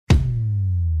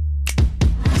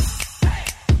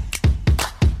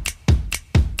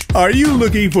Are you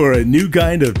looking for a new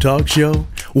kind of talk show?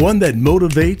 One that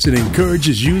motivates and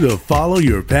encourages you to follow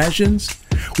your passions?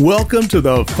 Welcome to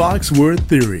the Foxworth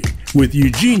Theory with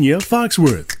Eugenia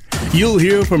Foxworth. You'll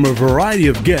hear from a variety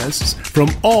of guests from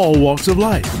all walks of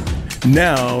life.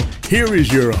 Now, here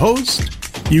is your host,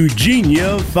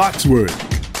 Eugenia Foxworth.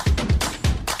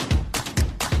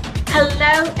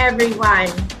 Hello, everyone.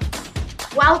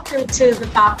 Welcome to the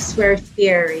Foxworth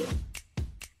Theory.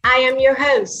 I am your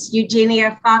host,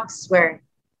 Eugenia Foxworth,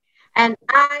 and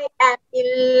I am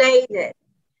elated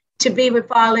to be with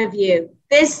all of you.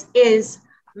 This is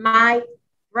my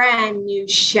brand new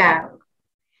show.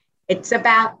 It's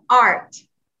about art,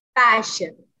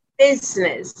 fashion,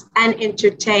 business, and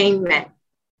entertainment.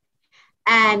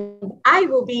 And I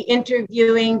will be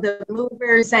interviewing the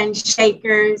movers and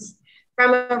shakers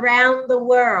from around the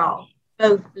world,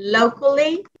 both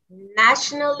locally,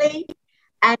 nationally,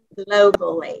 and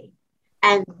globally.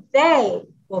 And they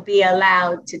will be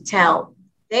allowed to tell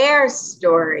their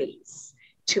stories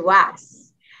to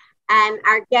us. And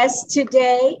our guest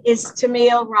today is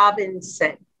Tamil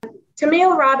Robinson.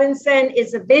 Tamil Robinson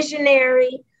is a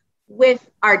visionary with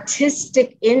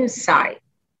artistic insight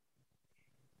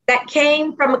that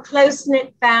came from a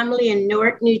close-knit family in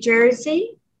Newark, New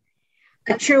Jersey.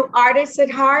 A true artist at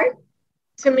heart,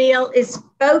 Tamil is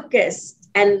focused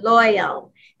and loyal,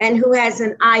 and who has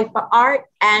an eye for art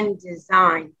and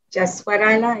design, just what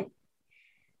I like.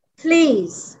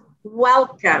 Please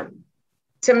welcome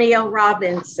Tamil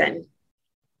Robinson.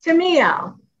 Tamil,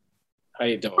 how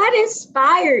you doing? What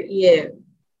inspired you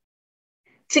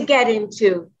to get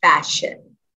into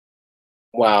fashion?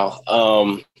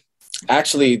 Wow.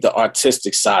 Actually, the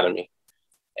artistic side of me.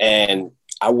 And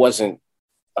I didn't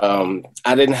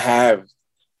have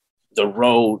the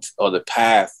road or the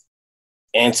path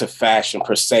into fashion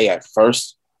per se at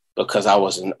first, because I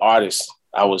was an artist.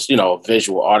 I was, a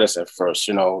visual artist at first,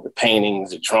 the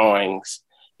paintings, the drawings,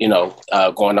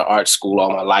 going to art school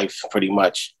all my life, pretty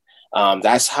much.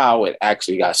 That's how it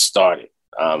actually got started.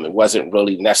 It wasn't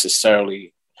really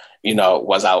necessarily, when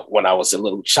I was a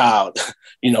little child,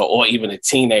 or even a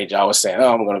teenager, I was saying,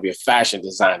 oh, I'm going to be a fashion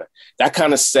designer. That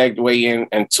kind of segued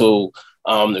into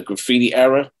the graffiti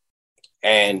era.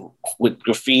 And with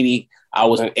graffiti, I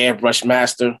was an airbrush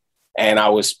master, and I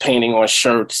was painting on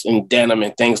shirts and denim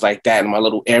and things like that in my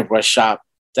little airbrush shop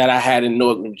that I had in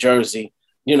Newark, New Jersey,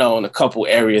 in a couple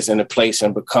areas in the place,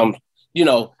 and become,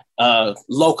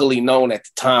 locally known at the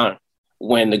time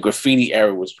when the graffiti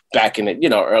era was back in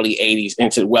the, early 80s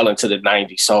into the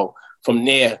 90s. So from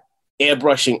there,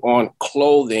 airbrushing on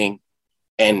clothing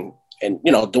and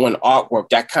doing artwork,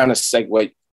 that kind of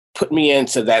segue put me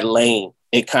into that lane.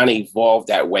 It kind of evolved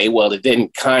that way. Well, it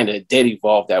did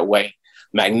evolve that way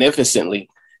magnificently.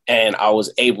 And I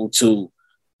was able to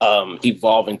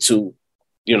evolve into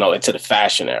the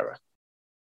fashion era.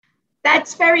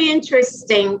 That's very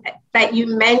interesting that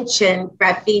you mentioned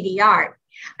graffiti art.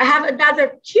 I have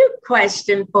another cute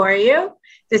question for you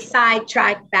to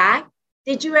sidetrack back.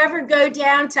 Did you ever go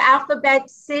down to Alphabet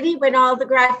City when all the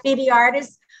graffiti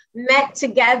artists met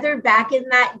together back in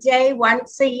that day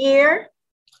once a year?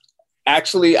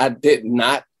 Actually, I did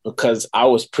not, because I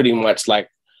was pretty much like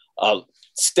a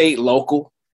state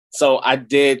local. So I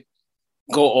did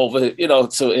go over, to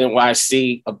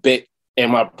NYC a bit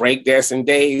in my breakdancing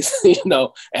days,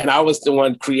 and I was the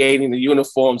one creating the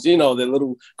uniforms, the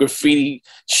little graffiti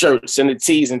shirts and the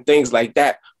tees and things like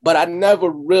that. But I never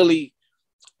really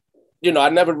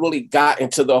got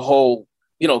into the whole,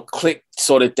 clique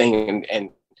sort of thing and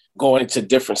going into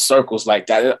different circles like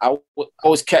that. I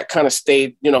always kind of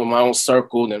stayed, in my own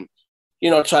circle and,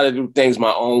 try to do things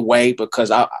my own way,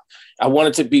 because I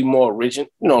wanted to be more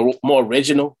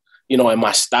original, in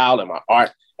my style and my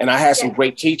art. And I had some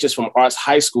great teachers from Arts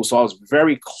High School. So I was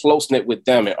very close-knit with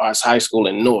them at Arts High School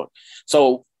in Newark.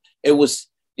 So it was,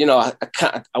 I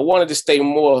wanted to stay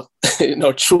more,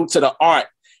 true to the art,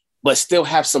 but still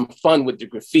have some fun with the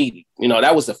graffiti.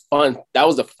 That was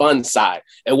the fun side.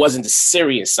 It wasn't the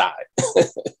serious side.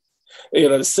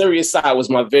 The serious side was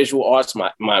my visual arts,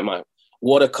 my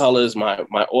watercolors,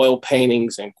 my oil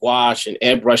paintings and gouache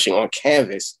and airbrushing on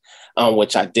canvas,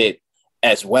 which I did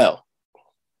as well.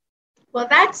 Well,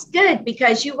 that's good,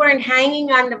 because you weren't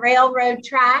hanging on the railroad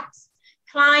tracks,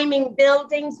 climbing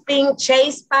buildings, being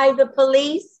chased by the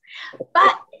police,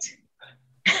 but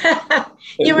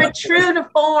you were true to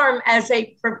form as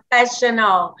a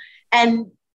professional, and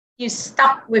you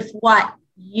stuck with what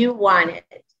you wanted.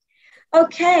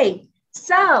 Okay,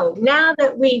 so now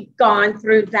that we've gone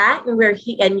through that,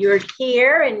 and you're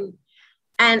here, and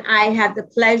I have the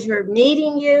pleasure of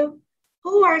meeting you,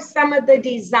 who are some of the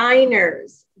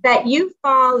designers that you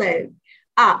followed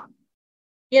up,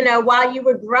 you know, while you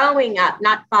were growing up,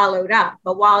 not followed up,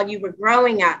 but while you were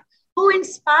growing up? Who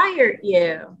inspired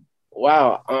you?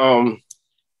 Wow.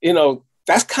 You know,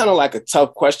 that's kind of like a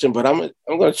tough question, but I'm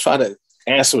going to try to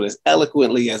answer it as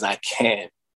eloquently as I can.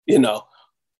 You know,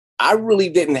 I really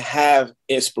didn't have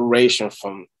inspiration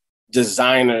from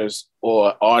designers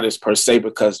or artists per se,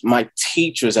 because my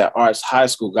teachers at Arts High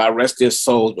School, God rest their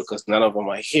souls, because none of them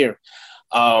are here,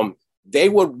 they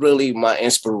were really my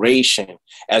inspiration.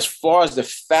 As far as the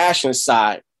fashion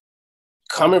side,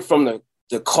 coming from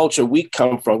the culture we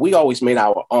come from, we always made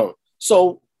our own.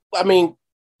 So, I mean,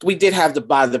 we did have to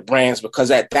buy the brands,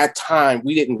 because at that time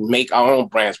we didn't make our own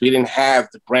brands. We didn't have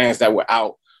the brands that were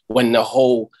out when the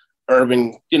whole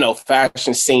urban, you know,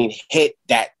 fashion scene hit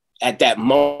that at that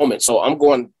moment. So I'm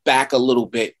going back a little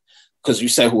bit, because you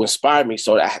said who inspired me.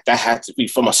 So that had to be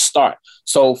from a start.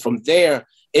 So from there,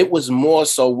 it was more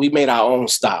so we made our own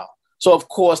style. So of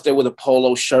course there were the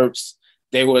polo shirts,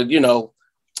 they were, you know,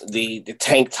 the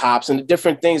tank tops and the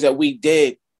different things that we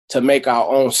did to make our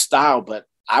own style. But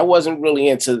I wasn't really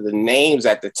into the names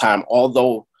at the time,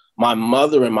 although my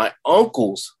mother and my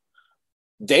uncles,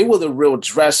 they were the real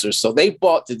dressers. So they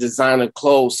bought the designer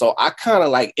clothes. So I kind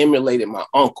of like emulated my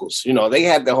uncles. You know, they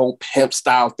had the whole pimp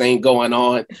style thing going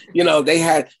on. You know, they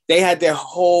had their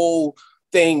whole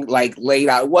thing like laid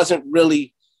out. It wasn't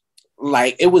really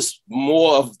like, it was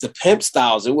more of the pimp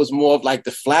styles. It was more of like the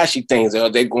flashy things.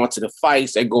 They're going to the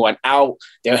fights, they're going out,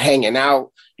 they're hanging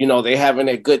out, you know, they're having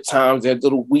their good times, their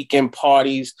little weekend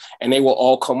parties, and they will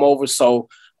all come over. So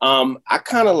I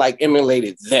kind of like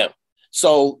emulated them.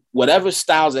 So whatever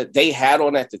styles that they had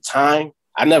on at the time,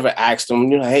 I never asked them,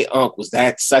 you know, hey, Unc, was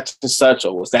that such and such,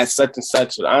 or was that such and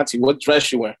such, or Auntie, what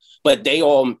dress you wearing? But they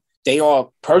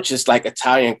all purchased like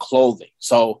Italian clothing.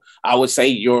 So I would say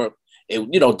you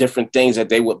know, different things that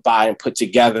they would buy and put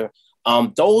together.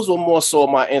 Those were more so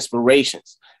my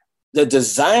inspirations. The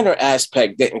designer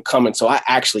aspect didn't come until I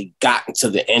actually got into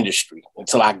the industry,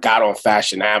 until I got on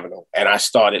Fashion Avenue and I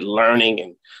started learning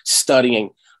and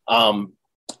studying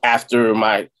after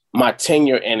my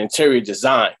tenure in interior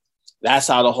design. That's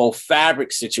how the whole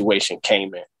fabric situation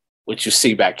came in, which you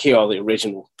see back here, all the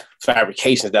original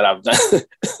fabrications that I've done.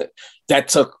 That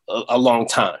took a long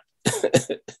time.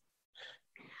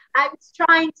 I was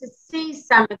trying to see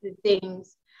some of the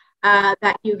things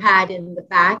that you had in the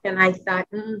back, and I thought,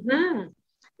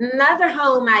 another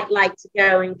home I'd like to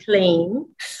go and clean.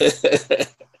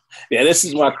 Yeah, this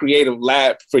is my creative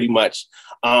lab, pretty much.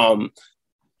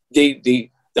 The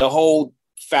whole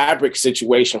fabric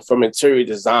situation from interior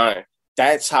design,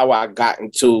 that's how I got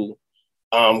into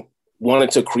wanting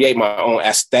to create my own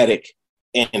aesthetic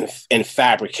in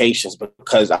fabrications,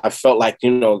 because I felt like,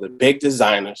 you know, the big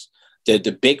designers,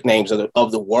 the big names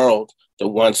of the world, the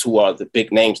ones who are the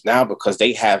big names now, because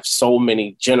they have so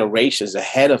many generations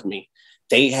ahead of me,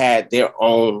 they had their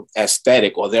own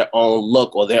aesthetic or their own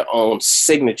look or their own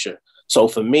signature. So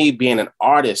for me, being an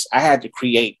artist, I had to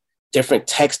create different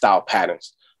textile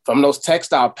patterns. From those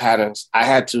textile patterns, I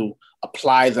had to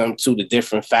apply them to the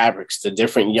different fabrics, the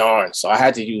different yarns. So I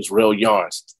had to use real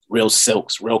yarns, real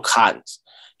silks, real cottons.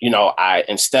 You know,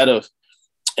 instead of,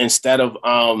 and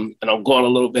I'm going a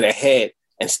little bit ahead,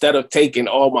 instead of taking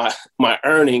all my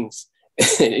earnings,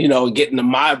 you know, getting the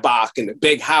Maybach and the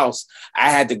big house,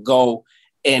 I had to go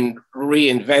and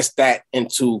reinvest that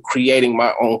into creating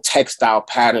my own textile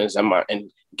patterns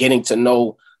and getting to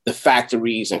know the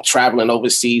factories and traveling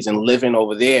overseas and living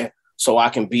over there, so I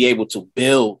can be able to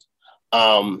build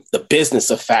the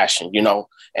business of fashion, you know.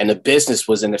 And the business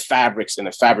was in the fabrics and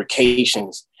the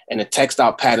fabrications and the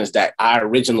textile patterns that I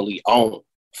originally owned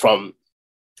from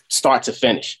start to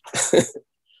finish.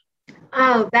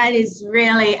 Oh, that is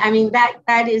really, I mean,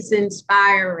 that is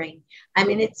inspiring. I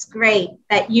mean, it's great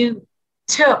that you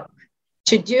took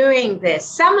to doing this.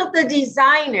 Some of the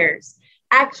designers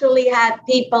actually have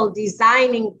people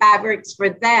designing fabrics for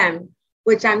them,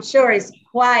 which I'm sure is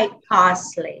quite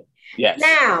costly. Yes.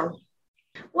 Now,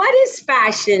 what is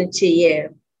fashion to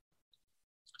you?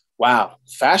 Wow,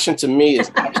 fashion to me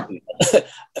is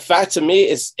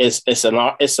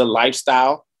it's a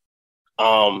lifestyle.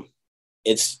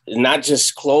 It's not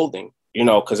just clothing, you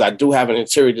know, because I do have an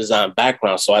interior design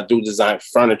background, so I do design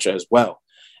furniture as well.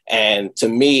 And to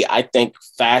me, I think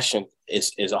fashion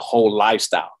is a whole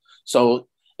lifestyle. So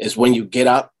it's when you get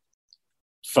up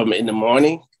from in the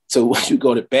morning to when you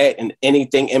go to bed, and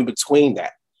anything in between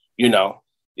that, you know,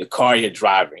 your car you're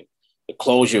driving, the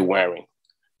clothes you're wearing,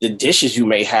 the dishes you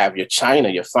may have, your china,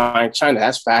 your fine china,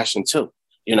 that's fashion too.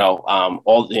 You know,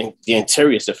 all the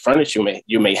interiors, the furniture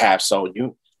you may have. So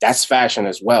that's fashion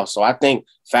as well. So I think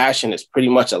fashion is pretty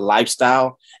much a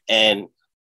lifestyle. And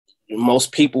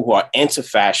most people who are into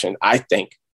fashion, I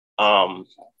think, kind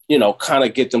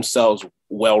of get themselves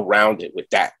well-rounded with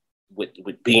that,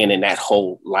 with being in that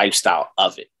whole lifestyle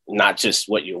of it, not just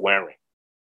what you're wearing.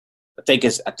 I think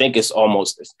it's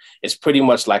pretty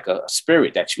much like a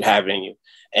spirit that you have in you,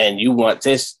 and you want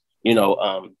this,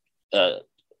 a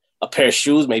pair of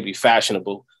shoes may be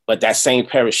fashionable, but that same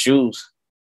pair of shoes,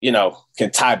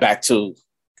 can tie back to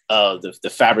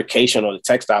the fabrication or the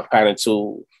textile pattern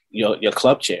to your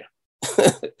club chair.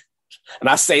 And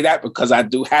I say that because I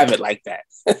do have it like that.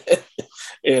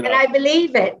 And I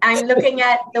believe it. I'm looking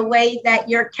at the way that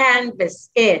your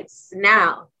canvas is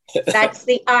now. That's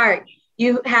the art.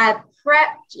 You have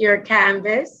prepped your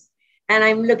canvas, and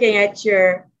I'm looking at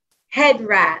your head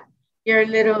wrap, your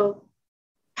little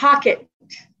pocket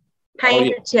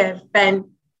handkerchief, and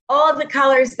all the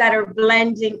colors that are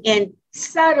blending in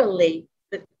subtly,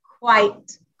 but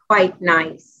quite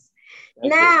nice.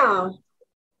 Now,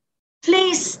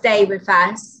 please stay with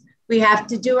us. We have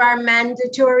to do our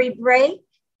mandatory break,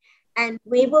 and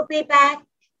we will be back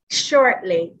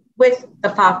shortly with the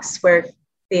Foxworth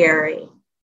Theory.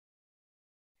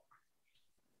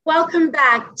 Welcome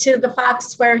back to the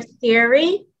Foxworth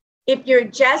Theory. If you're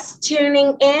just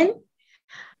tuning in,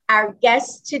 our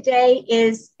guest today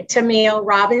is Tamil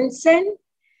Robinson,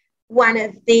 one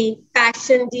of the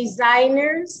fashion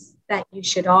designers that you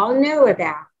should all know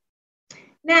about.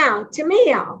 Now,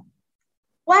 Tamil,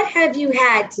 what have you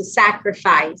had to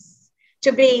sacrifice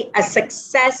to be a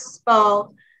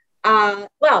successful,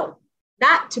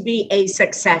 not to be a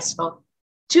successful,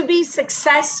 to be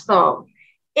successful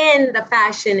in the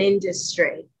fashion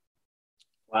industry?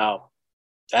 Wow,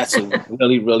 that's a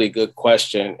really, really good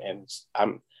question. And it's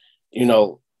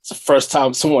the first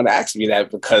time someone asked me that,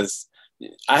 because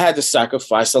I had to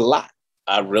sacrifice a lot.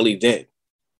 I really did.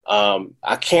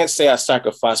 I can't say I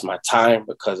sacrificed my time,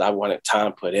 because I wanted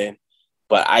time put in,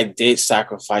 but I did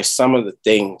sacrifice some of the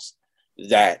things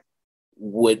that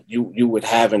you would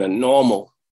have in a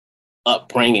normal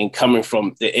upbringing coming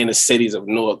from the inner cities of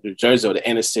Newark, New Jersey, or the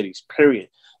inner cities, period.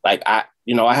 Like I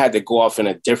had to go off in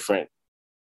a different,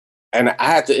 and I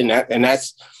had to, and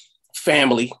that's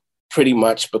family pretty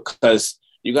much, because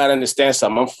you got to understand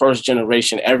something. I'm first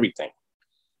generation everything.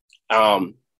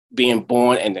 Being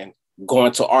born and then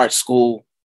going to art school,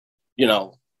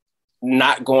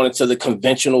 not going into the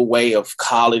conventional way of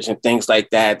college and things like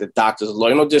that, the doctor's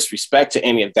lawyer, no disrespect to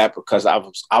any of that, because I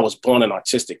was born an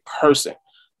artistic person,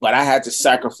 but I had to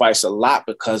sacrifice a lot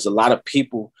because a lot of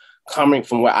people coming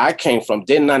from where I came from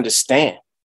didn't understand.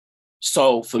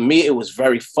 So for me, it was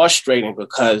very frustrating,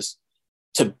 because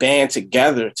to band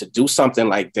together to do something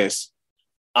like this,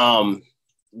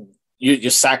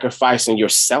 you're sacrificing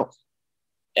yourself.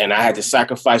 And I had to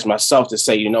sacrifice myself to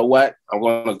say, you know what, I'm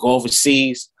going to go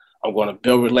overseas. I'm going to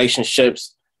build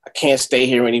relationships. I can't stay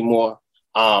here anymore.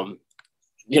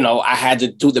 I had to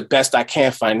do the best I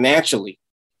can financially.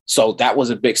 So that was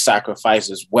a big sacrifice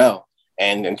as well.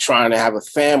 And trying to have a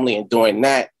family and doing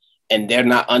that, and they're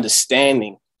not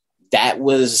understanding, that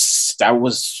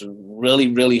was really,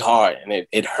 really hard. And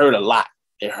it hurt a lot.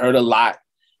 It hurt a lot.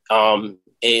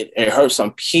 It hurt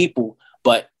some people,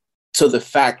 but to the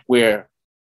fact where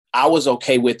I was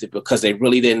okay with it because they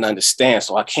really didn't understand.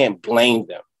 So I can't blame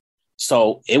them.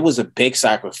 So it was a big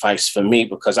sacrifice for me,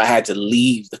 because I had to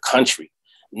leave the country.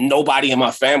 Nobody in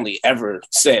my family ever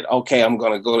said, okay, I'm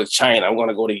going to go to China. I'm going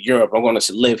to go to Europe. I'm going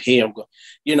to live here.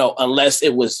 Unless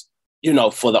it was,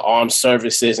 for the armed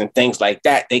services and things like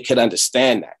that, they could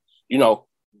understand that.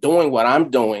 Doing what I'm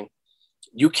doing,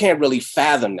 you can't really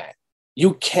fathom that.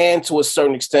 You can to a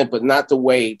certain extent, but not the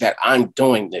way that I'm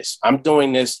doing this. I'm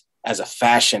doing this as a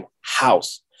fashion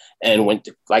house. And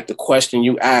the question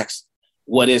you asked,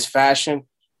 what is fashion?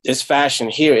 This fashion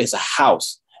here is a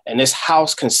house. And this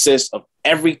house consists of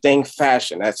everything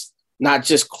fashion. That's not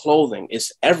just clothing.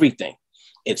 It's everything.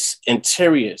 It's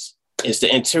interiors. It's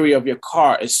the interior of your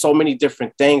car. It's so many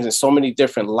different things and so many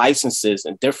different licenses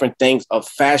and different things of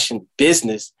fashion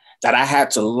business that I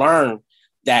had to learn,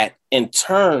 that in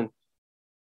turn,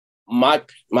 my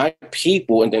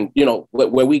people, and then,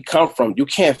 where we come from, you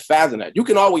can't fathom that. You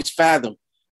can always fathom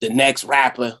the next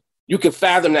rapper. You can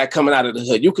fathom that coming out of the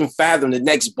hood. You can fathom the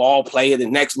next ball player, the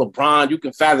next LeBron. You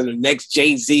can fathom the next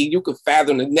Jay-Z. You can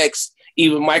fathom the next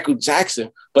even Michael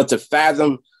Jackson. But to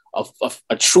fathom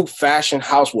a true fashion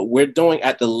house, what we're doing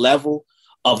at the level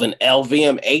of an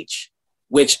LVMH,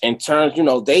 which in turn,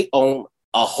 they own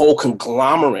a whole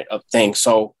conglomerate of things.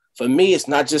 So for me, it's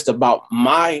not just about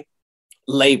my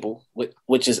label,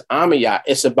 which is Amiyah.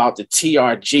 It's about the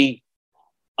TRG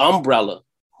umbrella,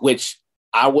 which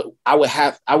I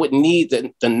would need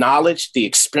the knowledge, the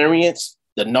experience,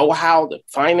 the know-how, the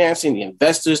financing, the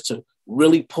investors to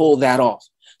really pull that off.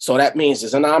 So that means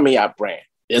there's an Amiat brand,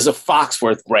 there's a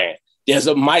Foxworth brand, there's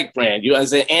a Mike brand,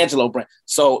 there's an Angelo brand.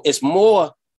 So it's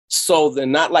more so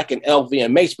than not like an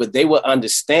LVMH, but they would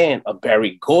understand a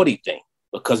Berry Gordy thing,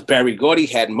 because Berry Gordy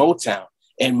had Motown.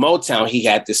 In Motown, he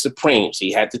had the Supremes,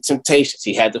 he had the Temptations,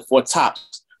 he had the Four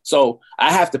Tops. So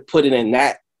I have to put it in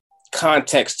that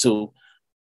context to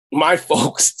my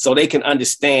folks so they can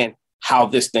understand how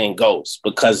this thing goes,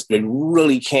 because they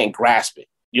really can't grasp it.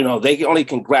 You know, they only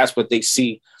can grasp what they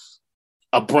see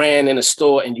a brand in a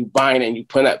store and you buying it and you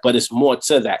put it, but it's more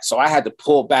to that. So I had to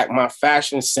pull back my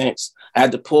fashion sense. I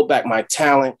had to pull back my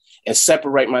talent and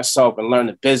separate myself and learn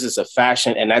the business of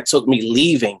fashion. And that took me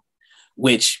leaving,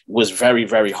 which was very,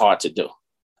 very hard to do.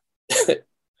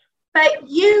 But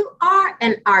you are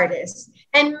an artist,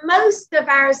 and most of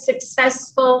our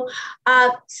successful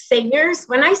singers,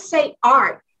 when I say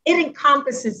art, it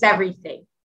encompasses everything.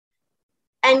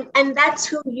 And that's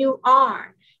who you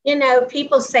are. You know,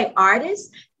 people say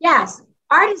artists. Yes,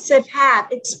 artists have had,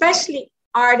 especially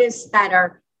artists that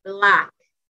are Black,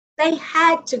 they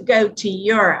had to go to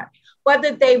Europe,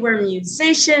 whether they were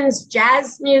musicians,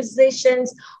 jazz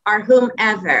musicians, or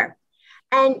whomever.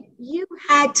 And you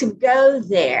had to go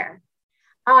there.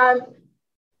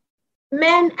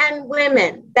 Men and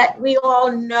women that we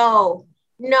all know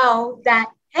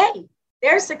that, hey,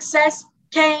 their success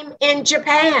came in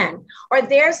Japan or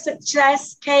their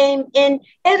success came in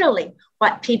Italy.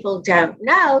 What people don't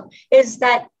know is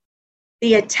that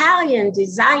the Italian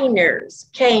designers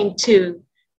came to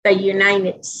the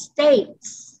United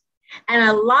States. And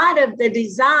a lot of the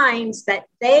designs that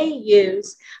they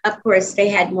use, of course, they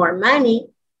had more money,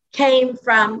 came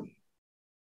from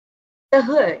the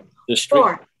hood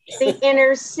or the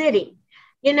inner city,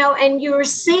 you know, and you're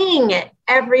seeing it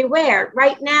everywhere.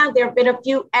 Right now, there have been a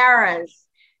few eras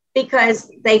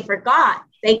because they forgot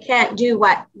they can't do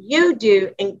what you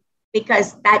do, and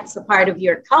because that's a part of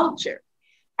your culture.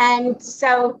 And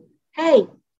so, hey,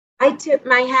 I tip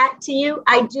my hat to you.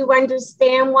 I do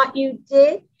understand what you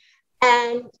did.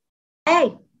 And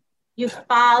hey, you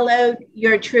followed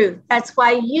your truth. That's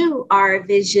why you are a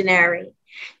visionary.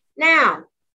 Now,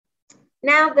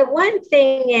 the one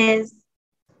thing is,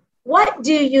 what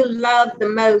do you love the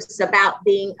most about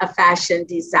being a fashion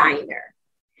designer?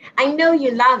 I know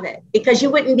you love it because you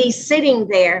wouldn't be sitting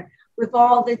there with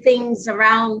all the things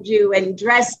around you and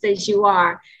dressed as you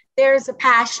are. There's a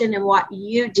passion in what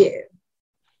you do.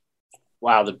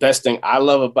 Wow, the best thing I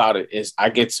love about it is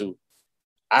I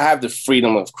have the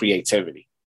freedom of creativity.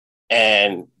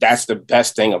 And that's the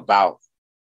best thing about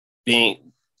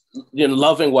being,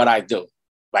 loving what I do.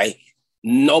 Like,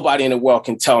 nobody in the world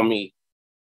can tell me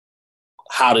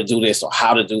how to do this or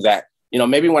how to do that. You know,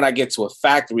 maybe when I get to a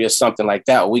factory or something like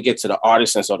that, or we get to the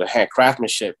artisans or the hand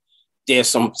craftsmanship, there's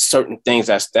some certain things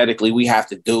aesthetically we have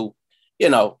to do,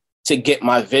 to get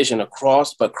my vision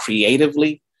across. But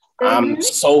creatively, I'm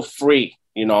so free,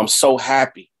 I'm so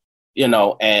happy, and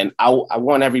I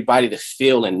want everybody to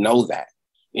feel and know that,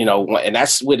 and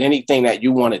that's with anything that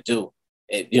you want to do,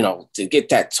 to get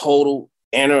that total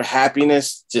inner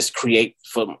happiness, just create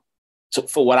for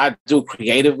what I do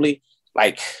creatively.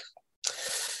 Like,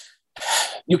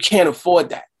 you can't afford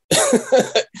that.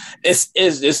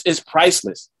 It's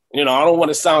priceless. I don't want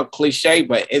to sound cliche,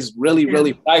 but it's really,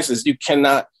 really priceless. You can't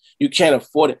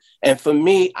afford it. And for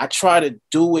me, I try to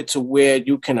do it to where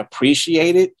you can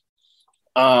appreciate it.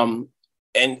 And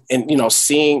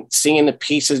seeing the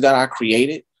pieces that I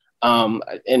created.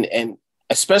 And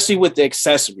especially with the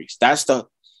accessories, that's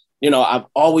I've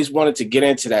always wanted to get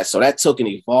into that. So that took an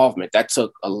involvement. That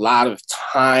took a lot of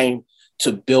time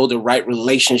to build the right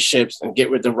relationships and get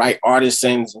with the right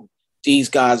artisans. And these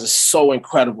guys are so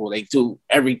incredible. They do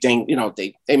everything,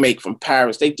 they make from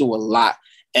Paris. They do a lot.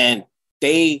 And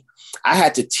I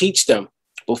had to teach them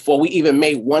before we even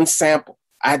made one sample.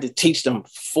 I had to teach them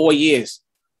 4 years,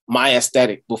 my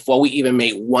aesthetic, before we even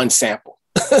made one sample.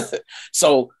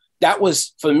 So that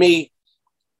was, for me,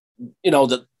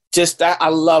 that I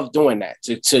love doing that,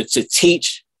 to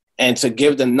teach and to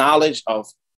give the knowledge of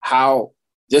how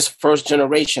this first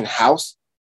generation house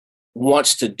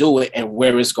wants to do it and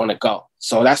where it's going to go.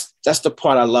 So that's the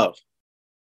part I love.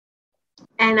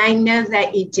 And I know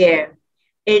that you do.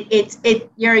 It's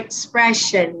your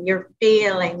expression, your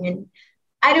feeling. And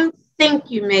I don't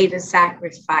think you made a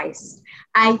sacrifice.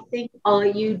 I think all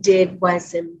you did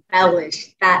was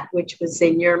embellish that which was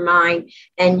in your mind,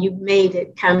 and you made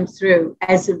it come through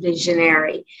as a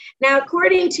visionary. Now,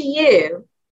 according to you,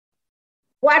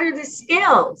 what are the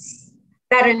skills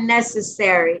that are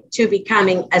necessary to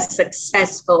becoming a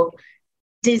successful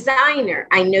designer?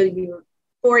 I know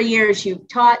 4 years you've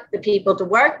taught the people to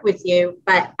work with you,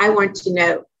 but I want to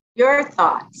know your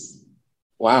thoughts.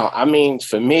 Wow. I mean,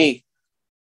 for me,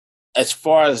 as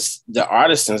far as the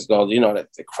artisans go, the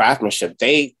craftsmanship,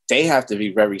 they have to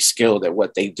be very skilled at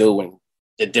what they do and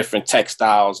the different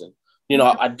textiles. And,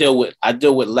 I deal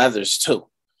with leathers too.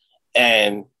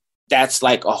 And that's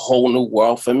like a whole new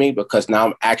world for me because now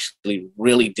I'm actually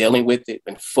really dealing with it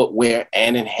in footwear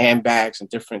and in handbags and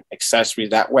different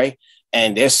accessories that way.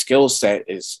 And their skill set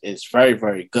is very,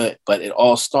 very good. But it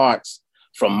all starts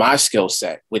from my skill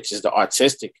set, which is the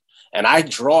artistic. And I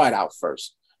draw it out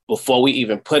first before we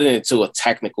even put it into a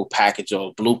technical package or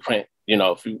a blueprint,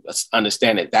 if you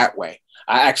understand it that way.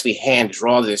 I actually hand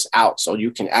draw this out so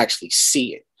you can actually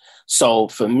see it. So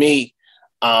for me,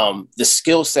 the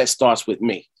skill set starts with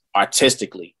me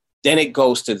artistically. Then it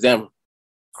goes to them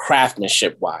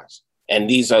craftsmanship wise. And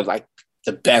these are like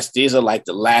the best. These are like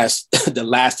the last of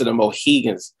the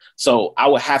Mohegans. So I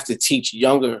would have to teach a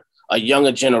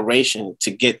younger generation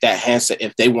to get that handset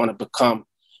if they want to become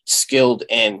skilled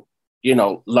in,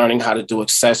 learning how to do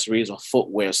accessories or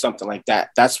footwear, something like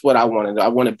that. That's what I want to do. I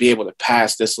want to be able to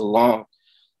pass this along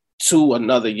to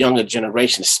another younger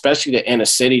generation, especially the inner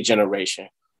city generation,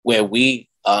 where we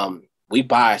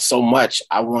buy so much.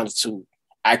 I wanted to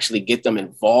actually get them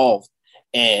involved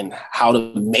in how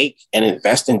to make and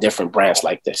invest in different brands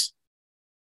like this.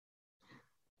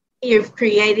 You're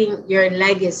creating your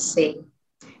legacy.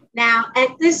 Now,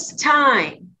 at this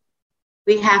time,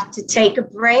 we have to take a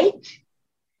break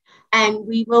and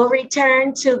we will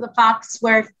return to the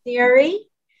Foxworth theory.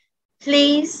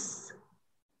 Please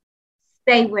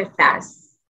stay with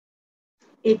us.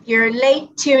 If you're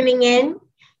late tuning in,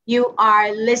 you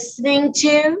are listening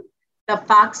to the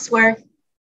Foxworth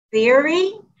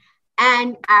theory,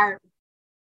 and our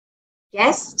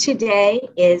guest today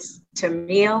is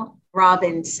Tamil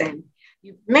Robinson.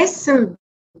 You've missed some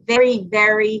very,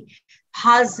 very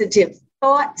positive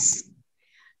thoughts,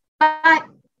 but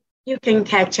you can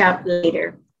catch up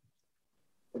later.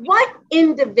 What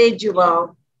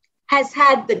individual has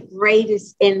had the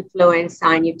greatest influence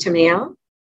on you, Tamil?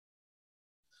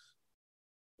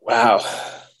 Wow.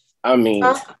 I mean,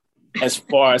 as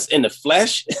far as in the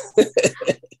flesh?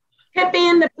 Could be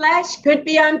in the flesh, could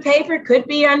be on paper, could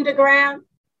be underground.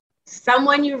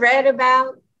 Someone you read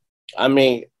about. I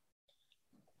mean,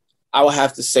 I would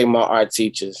have to say my art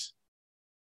teachers,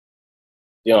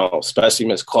 especially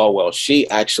Miss Caldwell. She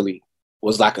actually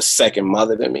was like a second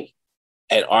mother to me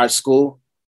at art school.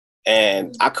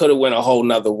 And I could have went a whole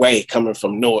nother way coming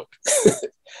from Newark,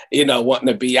 wanting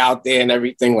to be out there and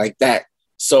everything like that.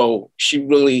 So she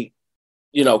really,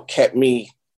 kept me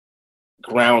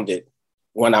grounded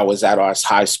when I was at arts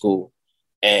high school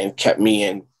and kept me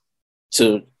in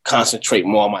to concentrate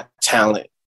more on my talent.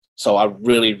 So I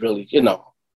really, really,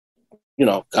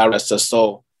 God rest her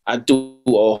soul, I do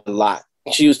owe a lot.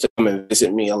 She used to come and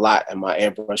visit me a lot at my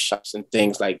airbrush shops and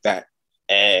things like that.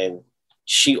 And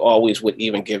she always would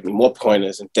even give me more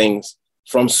pointers and things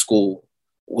from school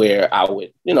where I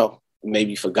would,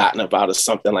 maybe forgotten about or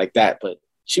something like that. But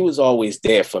she was always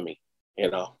there for me.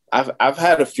 I've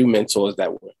had a few mentors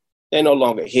they're no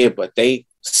longer here, but they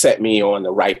set me on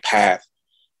the right path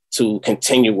to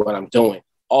continue what I'm doing.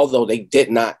 Although they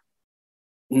did not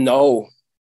know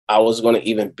I was going to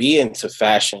even be into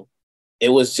fashion, it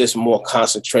was just more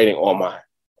concentrating on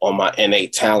my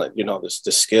innate talent,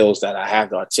 the skills that I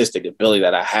have, the artistic ability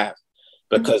that I have,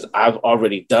 because I've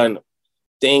already done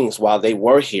things while they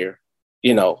were here,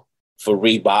 for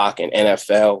Reebok and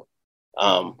NFL,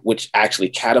 which actually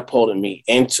catapulted me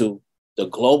into the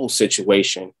global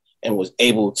situation and I was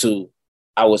able to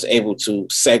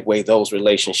segue those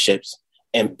relationships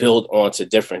and build onto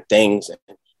different things and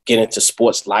get into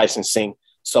sports licensing.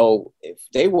 So if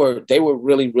they were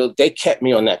really, they kept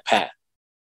me on that path.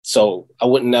 So I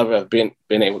would never have been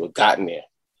able to have gotten there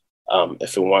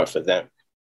if it weren't for them.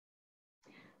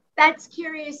 That's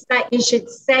curious that you should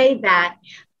say that.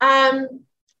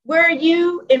 Were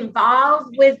you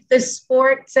involved with the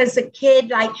sports as a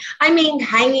kid?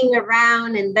 Hanging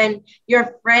around and then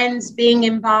your friends being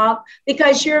involved?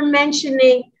 Because you're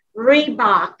mentioning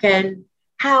Reebok and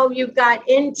how you got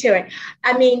into it.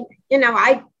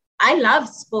 I love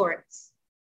sports.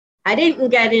 I didn't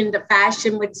get into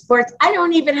fashion with sports. I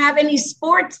don't even have any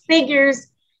sports figures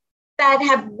that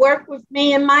have worked with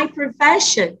me in my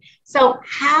profession. So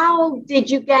how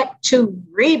did you get to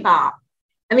Reebok?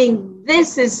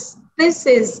 This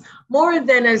is more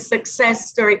than a success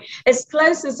story. As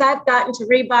close as I've gotten to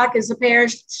Reebok is a pair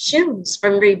of shoes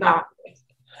from Reebok.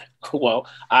 Well,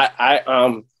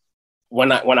 I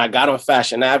when I got on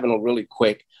Fashion Avenue really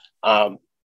quick, I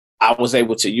was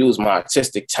able to use my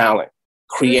artistic talent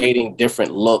creating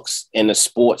different looks in the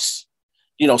sports.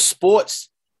 You know, sports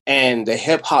and the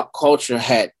hip hop culture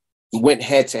went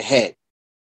head to head,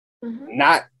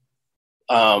 not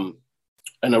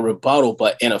in a rebuttal,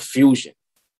 but in a fusion.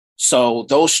 So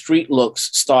those street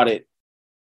looks started.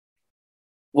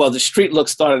 Well, the street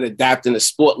looks started adapting to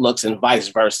sport looks and vice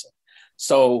versa.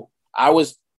 So I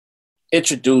was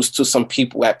introduced to some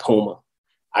people at Puma.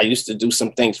 I used to do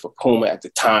some things for Puma at the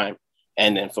time.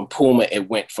 And then from Puma, it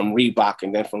went from Reebok.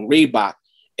 And then from Reebok,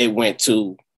 it went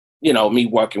to, you know, me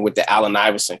working with the Allen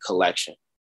Iverson collection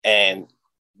and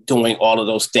doing all of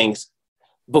those things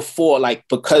before, like,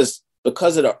 because of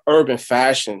the urban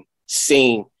fashion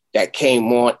scene that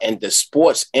came on and the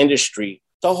sports industry,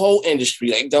 the whole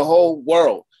industry, like the whole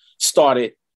world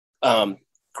started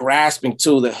grasping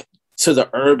to the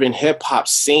urban hip hop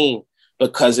scene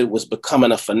because it was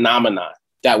becoming a phenomenon.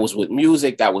 That was with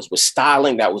music, that was with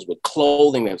styling, that was with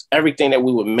clothing, that was everything that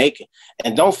we were making.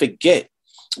 And don't forget,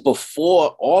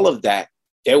 before all of that,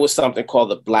 there was something called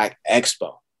the Black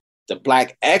Expo. The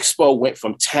Black Expo went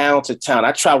from town to town.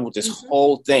 I traveled this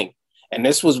whole thing. And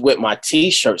this was with my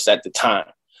T-shirts at the time.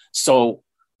 So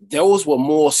those were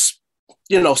more,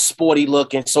 you know, sporty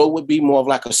looking. So it would be more of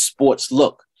like a sports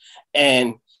look.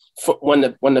 And when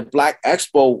the Black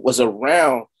Expo was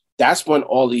around, that's when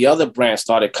all the other brands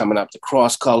started coming up, the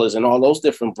Cross Colors and all those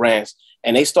different brands.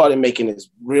 And they started making this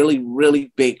really,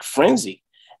 really big frenzy.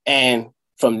 And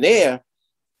from there,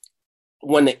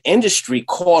 when the industry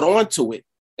caught on to it,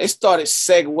 they started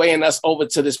segueing us over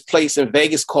to this place in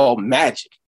Vegas called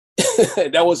Magic.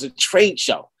 That was a trade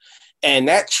show. And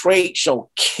that trade show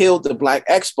killed the Black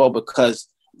Expo because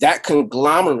that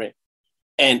conglomerate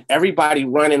and everybody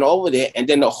running over there, and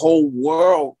then the whole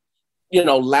world, you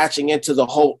know, latching into the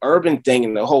whole urban thing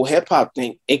and the whole hip hop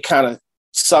thing, it kind of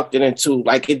sucked it into,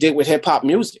 like it did with hip hop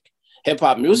music. Hip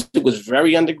hop music was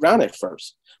very underground at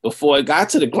first before it got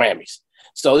to the Grammys.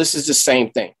 So this is the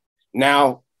same thing.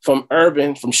 Now, from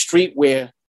urban, from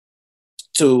streetwear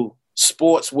to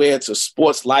sportswear to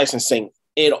sports licensing,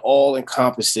 it all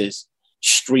encompasses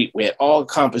streetwear. It all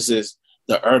encompasses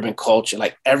the urban culture,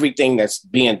 like everything that's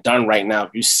being done right now.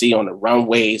 You see on the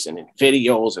runways and in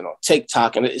videos and on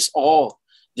TikTok, and it's all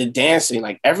the dancing,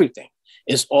 like everything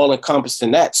is all encompassed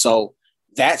in that. So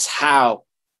that's how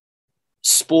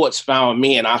sports found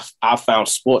me, and I found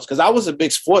sports because I was a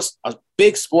big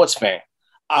sports fan.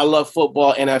 I love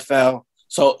football, NFL.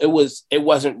 So it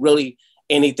wasn't really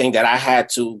anything that I had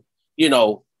to, you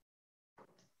know,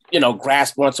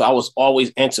 grasp onto. I was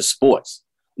always into sports.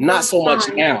 Not so much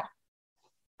now.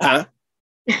 Huh?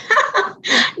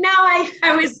 No,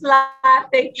 I was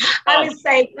laughing. I was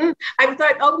saying, I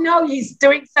thought, oh no, he's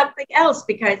doing something else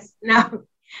because no.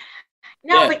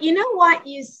 Yeah. But you know what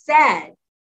you said?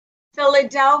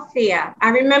 Philadelphia. I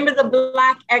remember the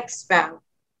Black Expo.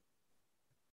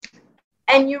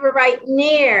 And you were right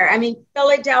near. I mean,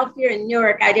 Philadelphia and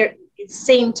Newark, it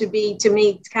seemed to be, to me,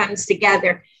 it comes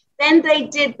together. Then they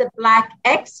did the Black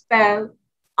Expo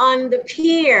on the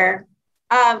pier,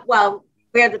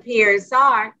 where the piers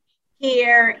are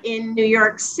here in New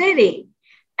York City.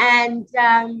 And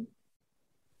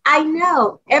I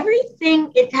know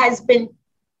everything it has been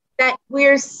that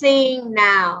we're seeing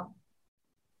now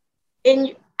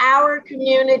in our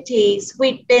communities,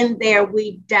 we've been there,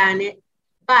 we've done it,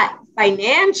 but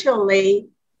financially,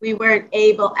 we weren't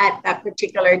able at that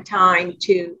particular time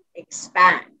to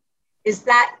expand.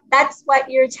 That's what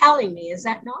you're telling me, is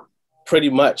that not? Pretty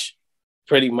much.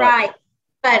 Right.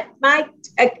 But my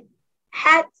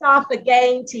hats off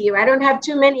again to you. I don't have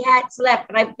too many hats left,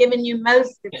 but I've given you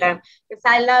most of them because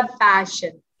I love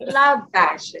fashion.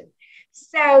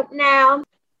 So now,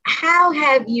 how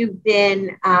have you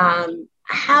been,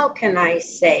 how can I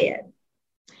say it,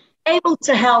 able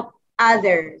to help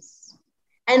others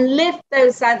and lift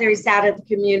those others out of the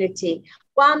community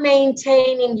while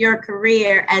maintaining your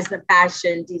career as a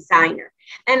fashion designer?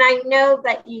 And I know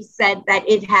that you said that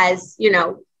it has, you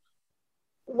know,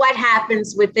 what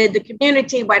happens within the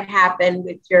community, what happened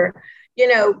with your, you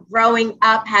know, growing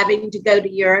up, having to go to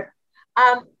Europe.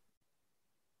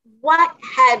 What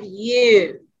have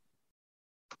you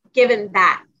given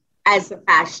back as a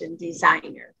fashion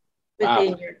designer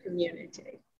within your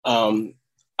community? I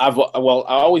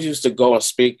always used to go and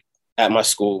speak at my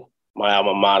school, my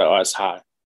alma mater, Arts High.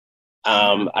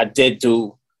 I did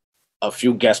do a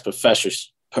few guest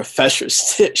professorships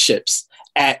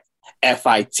at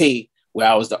FIT, where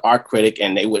I was the art critic,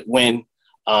 and they would win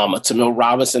a Tamil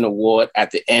Robinson Award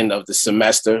at the end of the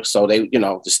semester. So they, you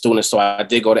know, the students. So I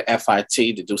did go to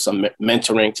FIT to do some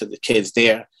mentoring to the kids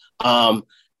there.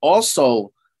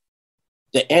 Also,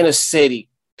 the inner city,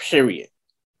 period.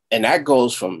 And that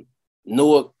goes from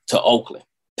Newark to Oakland.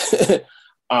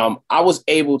 I was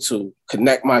able to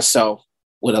connect myself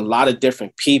with a lot of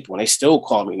different people, and they still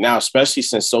call me now, especially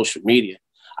since social media.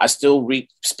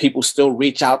 People still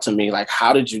reach out to me like,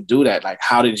 how did you do that? Like,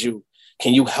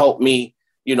 can you help me?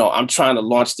 You know, I'm trying to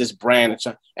launch this brand.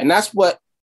 And that's what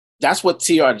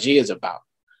TRG is about.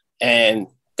 And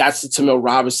that's the Tamil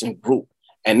Robinson group.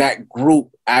 And that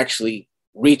group actually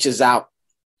reaches out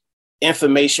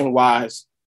information wise,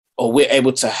 or we're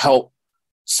able to help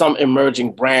some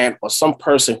emerging brand or some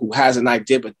person who has an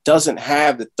idea but doesn't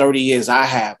have the 30 years I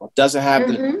have, or doesn't have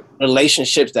the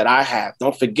relationships that I have.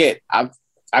 Don't forget, I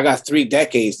got 3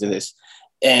 decades in this,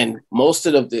 and most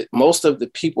of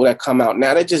the people that come out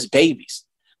now, they're just babies.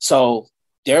 So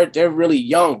they're really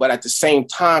young, but at the same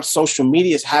time, social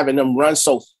media is having them run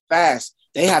so fast.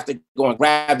 They have to go and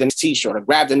grab the next T-shirt or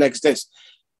grab the next this.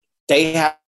 They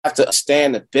have to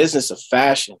understand the business of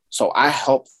fashion. So I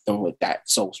help them with that.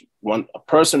 So when a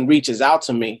person reaches out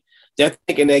to me, they're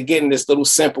thinking they're getting this little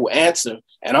simple answer,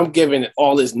 and I'm giving it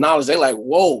all this knowledge. They're like,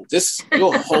 whoa,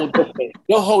 you're a whole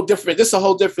different, this is a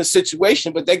whole different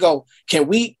situation. But they go, can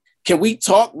we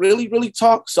talk, really, really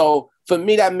talk? So for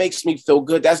me, that makes me feel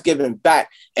good. That's giving back.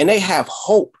 And they have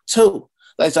hope too.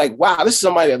 It's like, wow, this is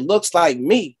somebody that looks like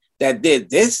me that did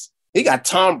this. He got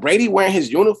Tom Brady wearing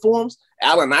his uniforms,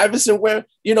 Allen Iverson wearing,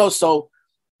 so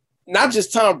not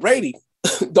just Tom Brady,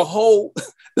 the whole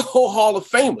Hall of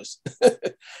Famers,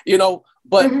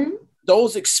 but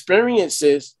those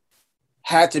experiences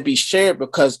had to be shared,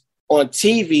 because on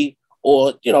TV,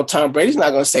 or, Tom Brady's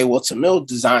not going to say, well, Tamil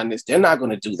designed this. They're not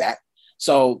going to do that.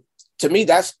 So to me,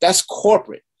 that's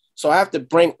corporate. So I have to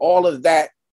bring all of that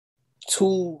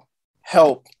to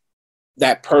help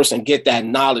that person get that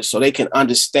knowledge so they can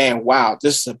understand, wow,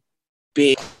 this is a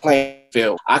big playing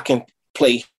field. I can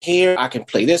play here. I can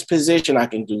play this position. I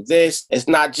can do this. It's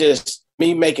not just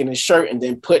me making a shirt and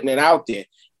then putting it out there.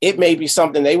 It may be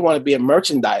something they want to be a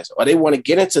merchandiser, or they want to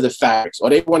get into the fabrics, or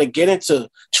they want to get into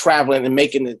traveling and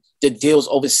making the deals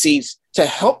overseas to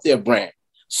help their brand.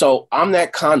 So I'm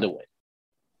that conduit.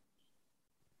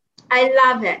 I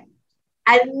love it.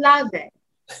 I love it.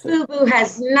 Boo-Boo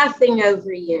has nothing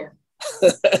over you.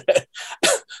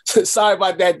 Sorry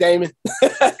about that, Damon.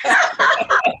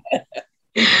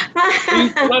 we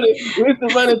used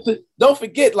to run into, don't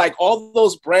forget, like all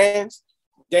those brands,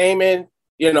 Damon,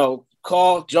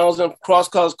 Carl Jones and Cross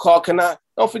Colors, Carl Canat.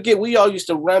 Don't forget, we all used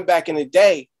to run back in the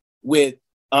day with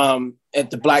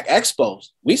at the Black Expos.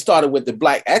 We started with the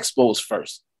Black Expos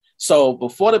first. So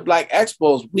before the Black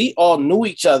Expos, we all knew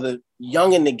each other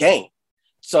young in the game.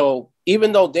 So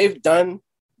even though they've done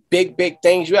big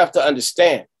things, you have to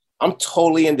understand, I'm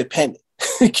totally independent.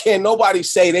 Can't nobody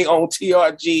say they own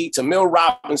TRG, Tamil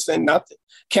Robinson, nothing.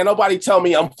 Can't nobody tell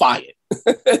me I'm fired.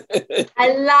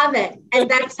 I love it. And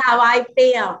that's how I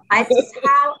feel. That's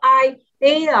how I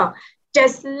feel.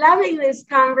 Just loving this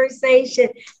conversation.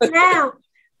 Now,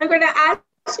 I'm going to ask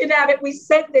you now that we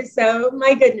said this, oh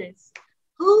my goodness.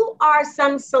 Who are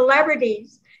some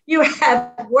celebrities you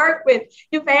have worked with?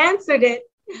 You've answered it,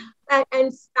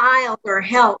 and styled or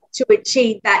helped to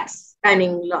achieve that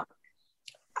stunning look.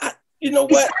 You know what?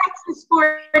 Besides the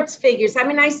sports figures, I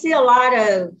mean, I see a lot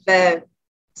of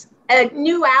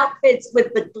new outfits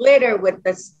with the glitter, with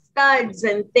the studs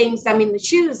and things. I mean, the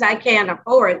shoes I can't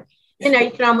afford. You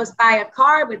can almost buy a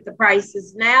car with the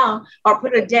prices now, or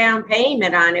put a down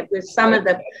payment on it with some of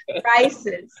the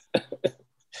prices.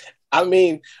 I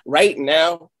mean, right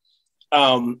now,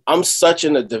 I'm such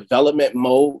in a development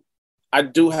mode. I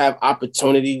do have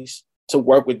opportunities to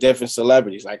work with different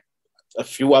celebrities, like a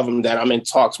few of them that I'm in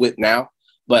talks with now,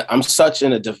 but I'm such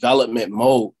in a development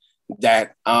mode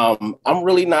that I'm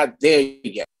really not there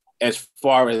yet, as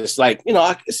far as like,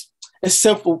 it's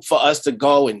simple for us to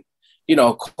go and,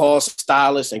 call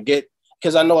stylists and get,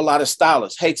 because I know a lot of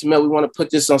stylists, hey, Tamil, we want to put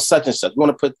this on such and such.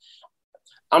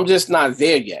 I'm just not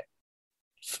there yet,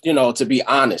 to be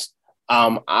honest.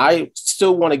 I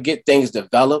still want to get things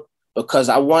developed, because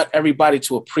I want everybody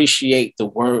to appreciate the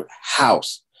word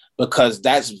house, because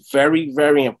that's very,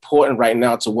 very important right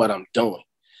now to what I'm doing.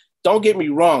 Don't get me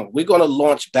wrong. We're going to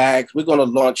launch bags. We're going to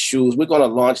launch shoes. We're going to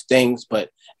launch things. But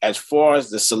as far as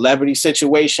the celebrity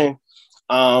situation,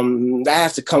 that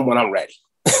has to come when I'm ready.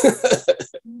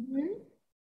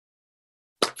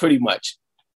 Pretty much.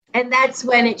 And that's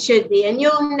when it should be. And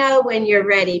you'll know when you're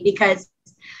ready, because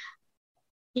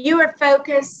you are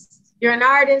focused. You're an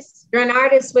artist. You're an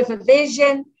artist with a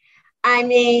vision. I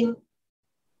mean,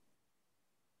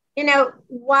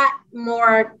 what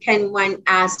more can one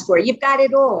ask for? You've got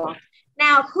it all.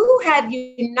 Now, who have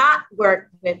you not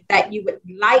worked with that you would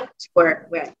like to work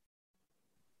with?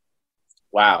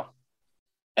 Wow.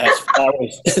 As far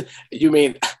as you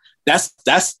mean, that's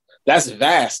vast.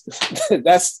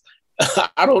 That's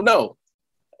I don't know.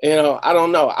 I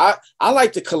don't know. I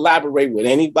like to collaborate with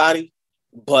anybody,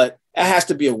 but it has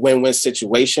to be a win-win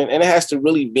situation, and it has to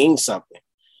really mean something.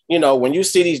 When you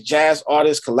see these jazz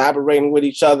artists collaborating with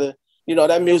each other,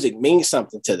 that music means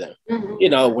something to them.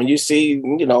 Mm-hmm. When you see,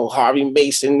 Harvey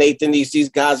Mason, Nathan, these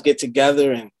guys get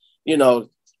together and,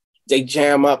 they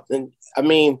jam up. And I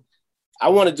mean, I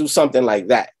want to do something like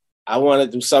that. I want to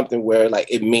do something where like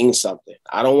it means something.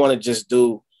 I don't want to just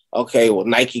do, okay, well,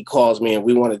 Nike calls me and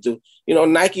we want to do,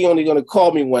 Nike only going to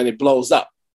call me when it blows up.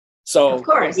 So of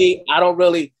course, me, I don't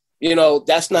really,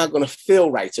 that's not going to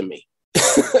feel right to me.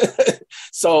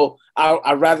 So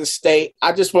I'd rather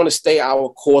I just want to stay our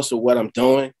course of what I'm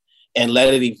doing and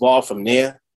let it evolve from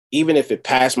there. Even if it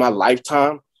passed my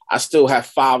lifetime, I still have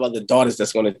 5 other daughters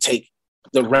that's going to take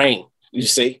the reign, you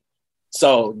see?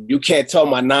 So you can't tell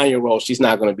my 9-year-old she's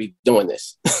not going to be doing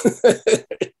this.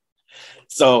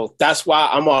 So that's why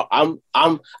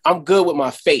I'm good with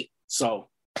my fate. So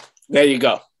there you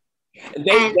go.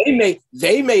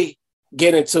 They may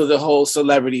get into the whole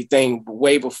celebrity thing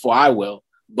way before I will,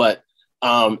 but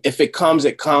if it comes,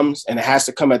 it comes, and it has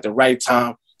to come at the right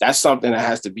time. That's something that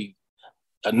has to be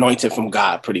anointed from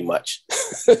God, pretty much.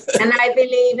 And I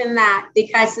believe in that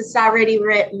because it's already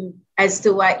written as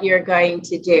to what you're going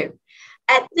to do.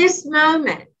 At this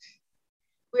moment,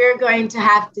 we're going to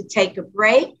have to take a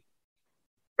break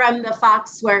from the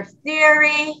Foxworth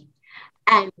Theory,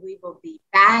 and we will be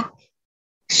back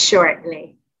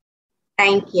shortly.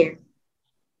 Thank you.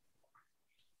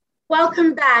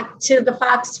 Welcome back to the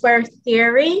Foxworth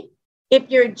Theory. If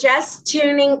you're just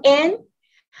tuning in,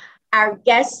 our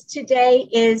guest today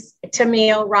is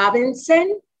Tamil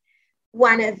Robinson,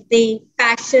 one of the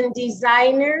fashion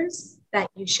designers that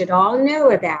you should all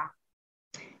know about.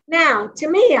 Now,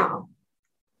 Tamil,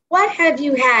 what have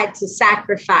you had to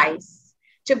sacrifice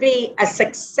to be a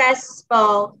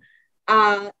successful,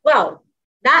 not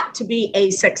to be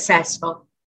a successful,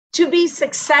 to be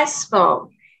successful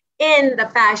in the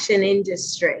fashion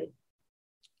industry?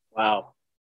 Wow,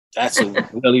 that's a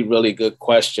really, really good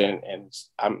question. And it's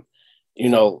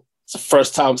the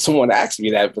first time someone asked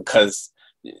me that because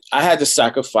I had to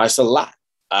sacrifice a lot.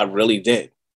 I really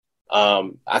did.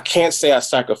 I can't say I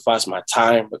sacrificed my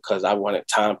time because I wanted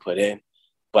time put in,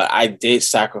 but I did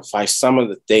sacrifice some of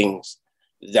the things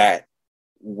that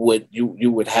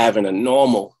you would have in a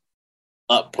normal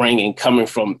upbringing coming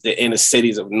from the inner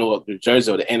cities of Newark, New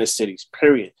Jersey, or the inner cities,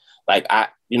 period. Like I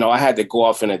had to go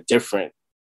off in a different,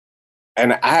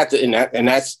 and I had to, and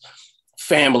that's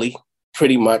family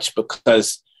pretty much,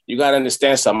 because you got to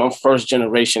understand something. I'm first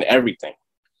generation everything.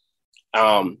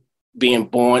 Being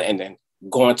born and then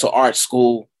going to art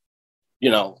school,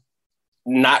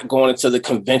 not going into the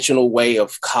conventional way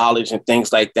of college and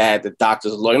things like that. The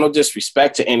doctor's lawyer, no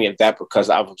disrespect to any of that, because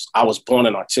I was born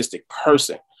an artistic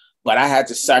person, but I had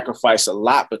to sacrifice a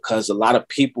lot because a lot of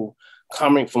people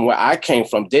coming from where I came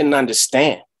from didn't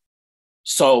understand.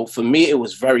 So for me, it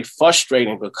was very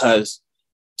frustrating because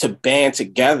to band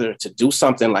together to do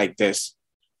something like this,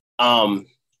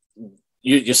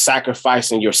 you're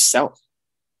sacrificing yourself.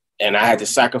 And I had to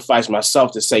sacrifice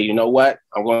myself to say, you know what?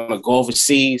 I'm going to go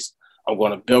overseas. I'm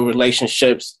going to build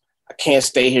relationships. I can't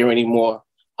stay here anymore.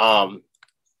 I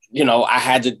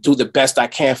had to do the best I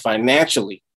can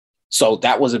financially. So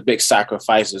that was a big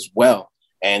sacrifice as well.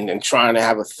 And trying to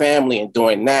have a family and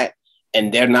doing that,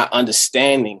 and they're not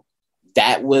understanding,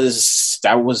 that was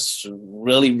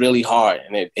really, really hard.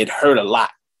 And it hurt a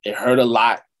lot. It hurt a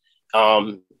lot.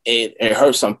 It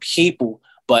hurt some people,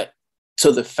 but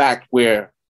to the fact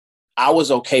where I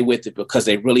was okay with it because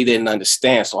they really didn't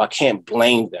understand. So I can't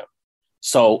blame them.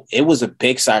 So it was a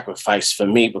big sacrifice for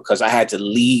me because I had to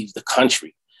leave the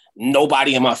country.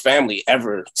 Nobody in my family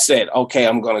ever said, okay,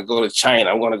 I'm going to go to China.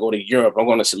 I'm going to go to Europe. I'm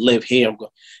going to live here.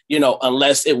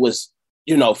 Unless it was,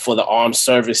 for the armed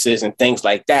services and things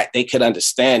like that, they could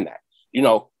understand that,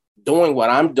 doing what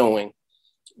I'm doing,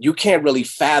 you can't really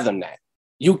fathom that.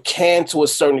 You can to a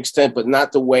certain extent, but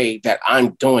not the way that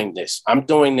I'm doing this. I'm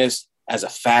doing this as a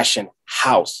fashion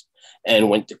house. And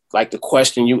when the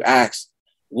question you asked,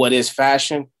 what is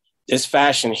fashion? This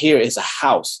fashion here is a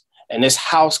house. And this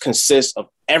house consists of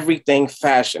everything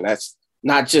fashion. That's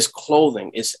not just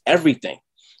clothing. It's everything.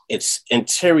 It's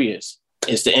interiors.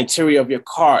 It's the interior of your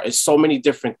car. It's so many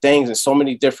different things and so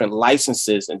many different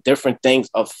licenses and different things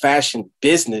of fashion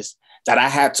business that I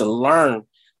had to learn,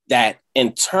 that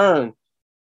in turn,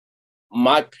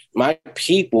 my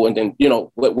people, and then,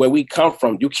 where we come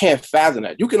from, you can't fathom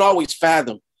that. You can always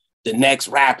fathom the next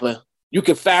rapper, You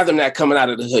can fathom that coming out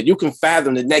of the hood. You can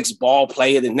fathom the next ball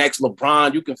player, the next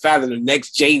LeBron. You can fathom the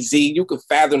next Jay-Z. You can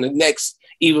fathom the next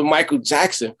even Michael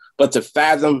Jackson. But to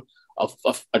fathom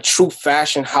a true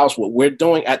fashion house, what we're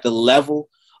doing at the level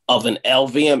of an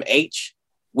LVMH,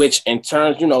 which in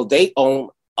turn, they own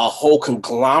a whole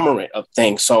conglomerate of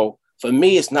things. So for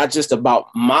me, it's not just about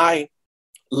my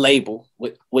label,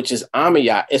 which is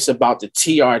Amiyah. It's about the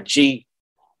TRG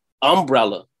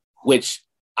umbrella, which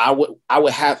I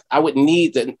would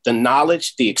need the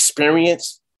knowledge, the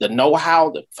experience, the know-how,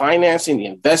 the financing, the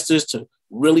investors to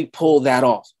really pull that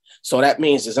off. So that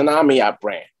means there's an Amiyah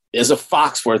brand, there's a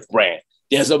Foxworth brand,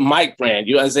 there's a Mike brand,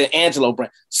 there's an Angelo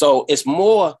brand. So it's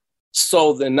more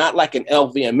so than not like an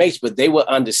LVMH, but they would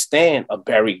understand a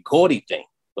Berry Gordy thing,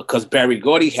 because Berry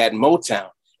Gordy had Motown.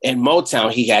 In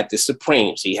Motown, he had the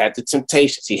Supremes, he had the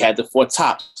Temptations, he had the Four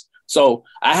Tops. So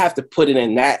I have to put it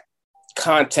in that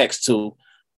context to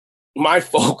my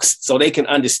folks so they can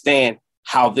understand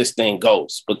how this thing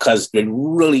goes, because they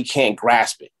really can't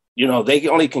grasp it. They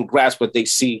only can grasp what they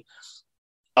see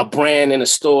a brand in a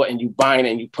store and you buying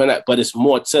it and you put it, but it's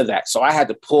more to that. So I had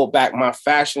to pull back my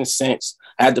fashion sense.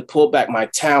 I had to pull back my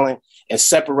talent and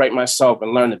separate myself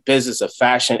and learn the business of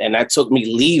fashion. And that took me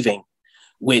leaving,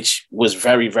 which was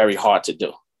very, very hard to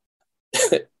do.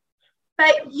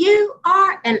 But you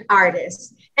are an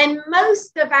artist. And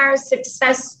most of our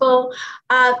successful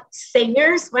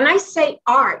singers, when I say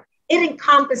art, it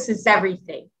encompasses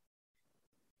everything.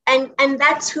 And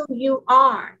that's who you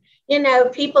are.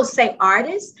 People say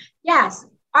artists. Yes,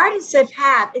 artists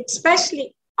have,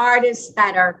 especially artists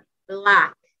that are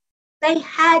Black. They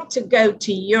had to go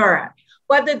to Europe,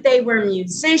 whether they were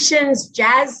musicians,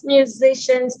 jazz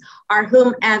musicians, or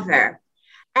whomever.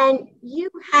 And you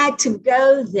had to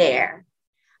go there.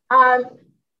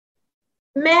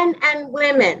 Men and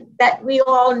women that we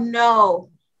all know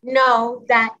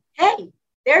that, hey,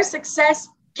 their success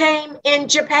came in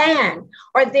Japan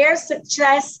or their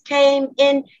success came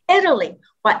in Italy.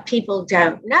 What people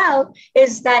don't know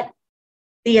is that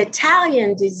the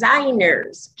Italian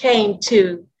designers came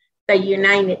to the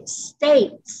United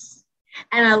States.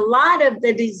 And a lot of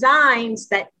the designs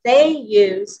that they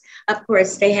use, of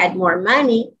course, they had more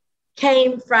money,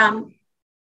 came from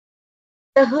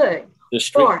the hood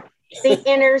or the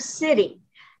inner city,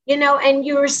 and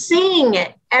you're seeing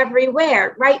it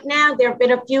everywhere. Right now, there have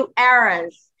been a few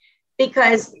eras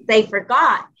because they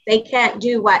forgot they can't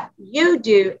do what you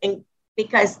do, and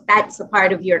because that's a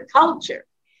part of your culture.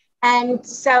 And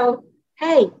so,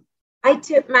 hey, I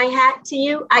tip my hat to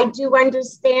you. I do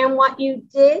understand what you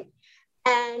did.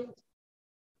 And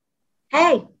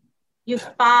hey, you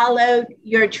followed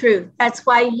your truth. That's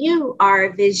why you are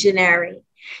a visionary.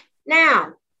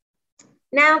 Now,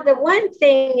 the one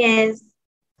thing is,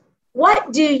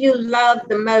 what do you love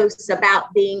the most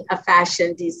about being a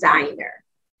fashion designer?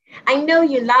 I know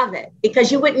you love it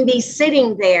because you wouldn't be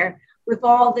sitting there with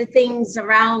all the things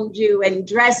around you and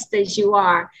dressed as you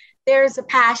are. There's a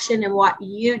passion in what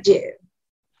you do.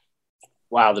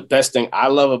 Wow, the best thing I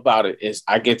love about it is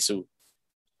I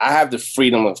have the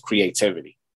freedom of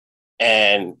creativity.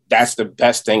 And that's the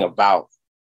best thing about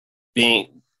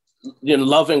being,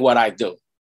 loving what I do.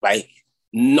 Like,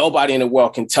 nobody in the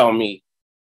world can tell me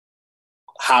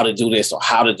how to do this or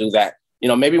how to do that.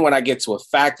 Maybe when I get to a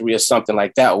factory or something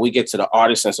like that, or we get to the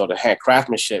artisans or the hand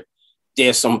craftsmanship,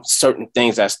 there's some certain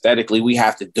things aesthetically we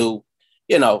have to do,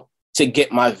 to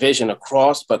get my vision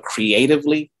across. But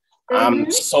creatively,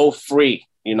 I'm so free,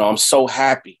 I'm so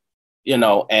happy, and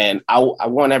I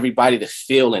want everybody to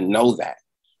feel and know that,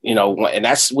 and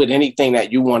that's with anything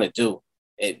that you want to do,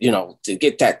 to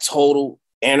get that total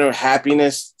inner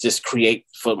happiness, just create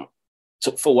for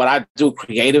what I do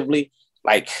creatively.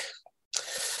 Like,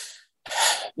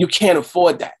 you can't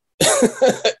afford that.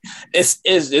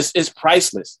 It's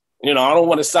priceless. I don't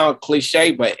want to sound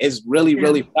cliche, but it's really,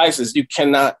 really priceless. You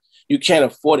can't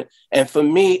afford it. And for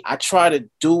me, I try to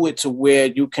do it to where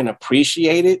you can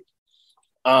appreciate it.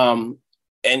 And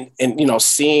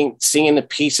seeing the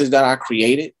pieces that I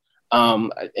created.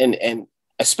 And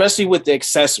especially with the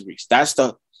accessories, that's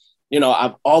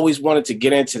I've always wanted to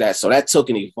get into that. So that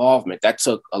took an involvement. That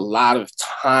took a lot of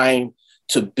time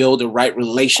to build the right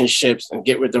relationships and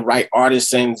get with the right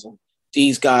artisans. And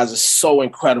these guys are so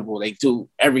incredible. They do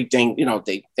everything,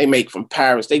 they make from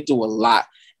Paris. They do a lot.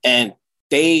 And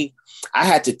I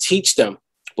had to teach them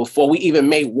before we even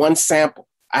made one sample.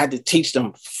 I had to teach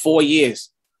them 4 years,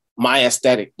 my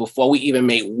aesthetic, before we even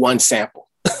made one sample.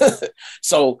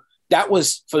 So that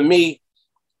was, for me,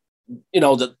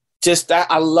 that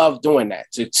I love doing that,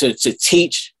 to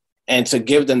teach and to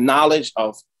give the knowledge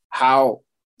of how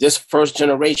this first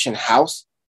generation house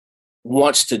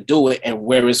wants to do it and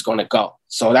where it's going to go.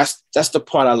 So that's the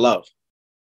part I love.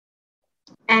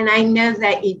 And I know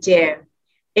that you do.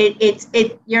 It's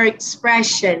your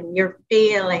expression, your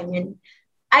feeling. And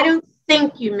I don't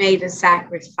think you made a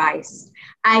sacrifice.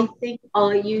 I think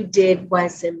all you did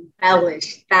was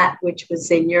embellish that which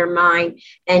was in your mind,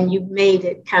 and you made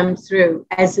it come through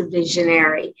as a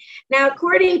visionary. Now,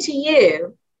 according to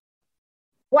you,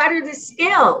 what are the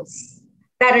skills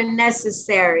that are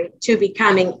necessary to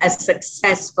becoming a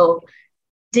successful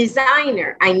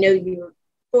designer? I know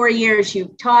 4 years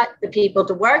you've taught the people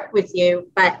to work with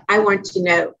you, but I want to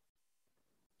know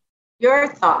your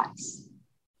thoughts.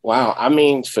 Wow. I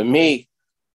mean, for me,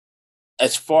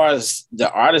 as far as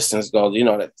the artisans go, you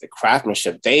know, the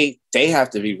craftsmanship, they have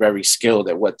to be very skilled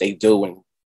at what they do and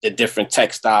the different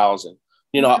textiles. And,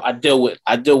 you know, I deal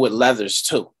with leathers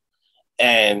too.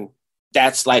 And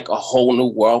that's like a whole new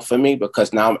world for me,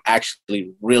 because now I'm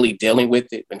actually really dealing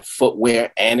with it in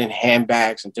footwear and in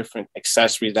handbags and different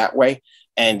accessories that way.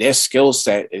 And their skill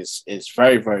set is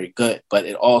very, very good. But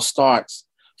it all starts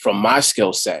from my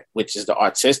skill set, which is the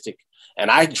artistic.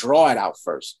 And I draw it out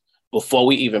first before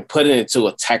we even put it into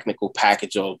a technical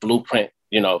package or a blueprint,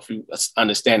 you know, if you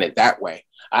understand it that way.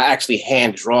 I actually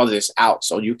hand draw this out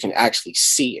so you can actually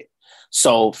see it.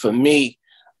 So for me,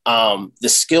 the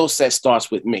skill set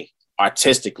starts with me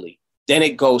artistically. Then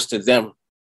it goes to them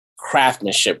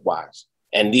craftsmanship wise.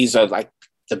 And these are like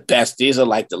the best. These are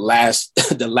like the last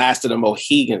of the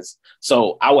Mohegans.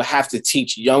 So I would have to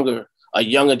teach a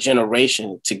younger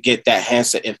generation to get that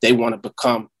handset if they want to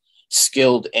become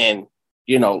skilled in,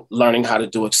 you know, learning how to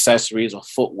do accessories or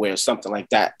footwear, something like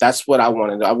that. That's what I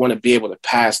want to do. I want to be able to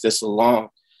pass this along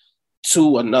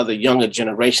to another younger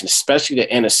generation, especially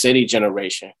the inner city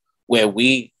generation, where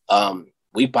we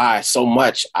buy so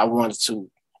much. I want to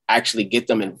actually get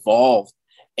them involved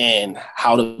in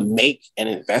how to make and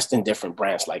invest in different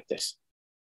brands like this.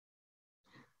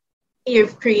 You're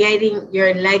creating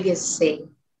your legacy.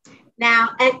 Now,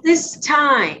 at this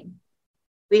time,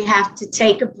 we have to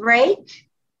take a break,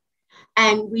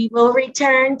 and we will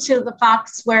return to the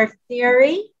Foxworth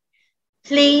theory.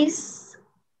 Please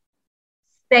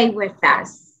stay with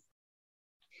us.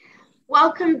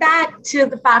 Welcome back to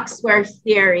the Foxworth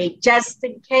theory. Just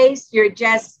in case you're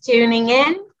just tuning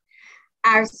in,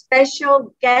 our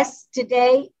special guest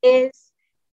today is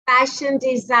fashion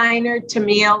designer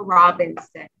Tamil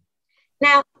Robinson.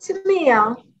 Now,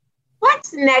 Tamil,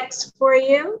 what's next for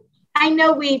you? I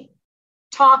know we've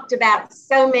talked about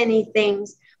so many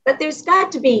things, but there's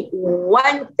got to be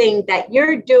one thing that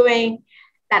you're doing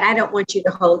that I don't want you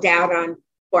to hold out on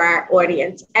for our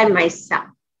audience and myself.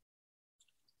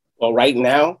 Well, right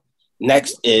now,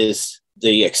 next is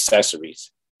the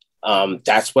accessories.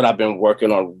 That's what I've been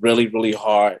working on really, really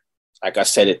hard. Like I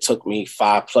said, it took me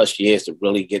 5+ years to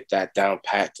really get that down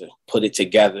pat, to put it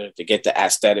together, to get the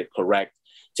aesthetic correct,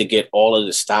 to get all of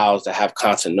the styles that have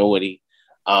continuity.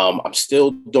 I'm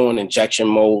still doing injection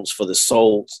molds for the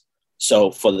soles.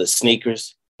 So for the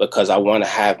sneakers, because I want to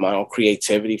have my own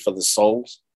creativity for the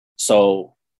soles.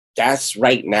 So that's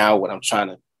right now what I'm trying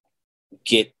to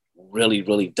get really,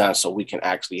 really done, so we can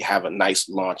actually have a nice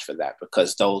launch for that,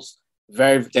 because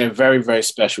they're very, very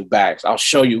special bags. I'll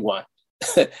show you one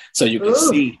so you can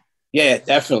see. Yeah,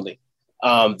 definitely.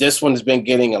 This one has been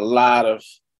getting a lot of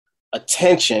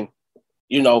attention,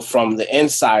 you know, from the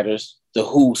insiders, the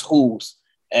who's.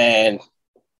 And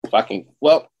if I can,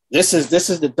 well, this is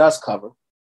the dust cover.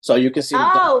 So you can see.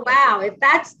 Oh, wow. If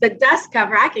that's the dust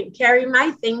cover, I can carry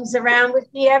my things around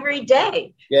with me every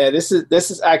day. Yeah, this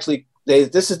is actually,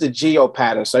 this is the geo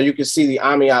pattern. So you can see the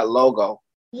Amiat logo.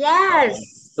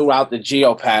 Yes. Throughout the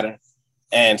geo pattern.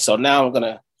 And so now I'm going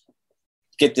to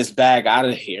get this bag out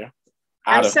of here.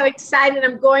 I'm so excited.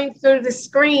 I'm going through the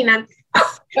screen. I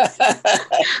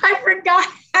forgot.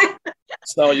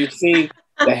 So you see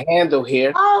the handle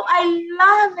here. Oh, I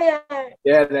love it.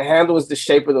 Yeah, the handle is the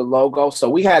shape of the logo. So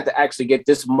we had to actually get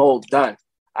this mold done.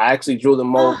 I actually drew the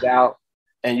mold out,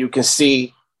 and you can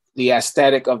see the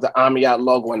aesthetic of the Amiat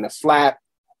logo in the flap.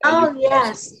 Oh,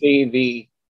 yes. See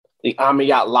the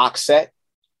Amiat lock set.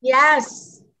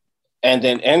 Yes. And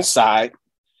then inside,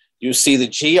 you see the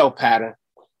geo pattern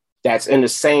that's in the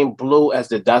same blue as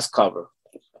the dust cover.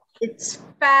 It's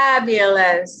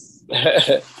fabulous.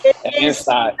 It is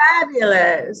inside.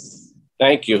 Fabulous.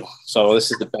 Thank you. So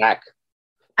this is the back.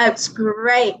 It's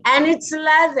great. And it's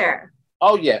leather.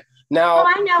 Oh, yeah. Now, oh,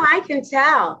 I know. I can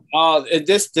tell.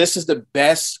 This is the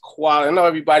best quality. I know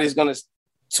everybody's going to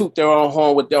toot their own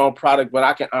horn with their own product, but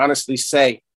I can honestly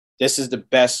say this is the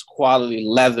best quality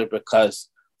leather, because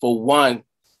for one,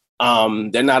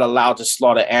 they're not allowed to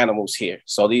slaughter animals here.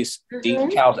 So these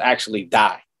cows actually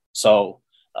die. So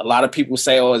a lot of people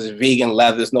say, oh, it's vegan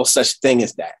leather. There's no such thing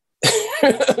as that.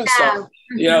 So,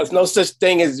 it's no such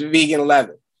thing as vegan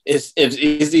leather. It's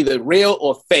either real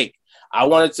or fake.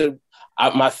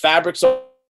 My fabrics are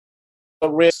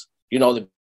real, the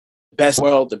best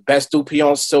world, the best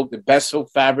Dupion silk, the best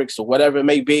silk fabrics, or whatever it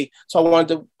may be. So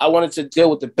I wanted to deal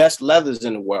with the best leathers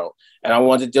in the world, and I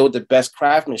wanted to deal with the best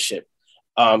craftsmanship,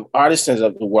 artisans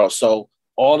of the world. So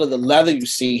all of the leather you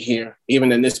see here,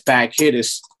 even in this bag here,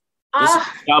 this is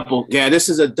double. Yeah, this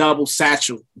is a double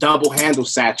handle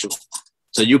satchel.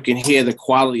 So you can hear the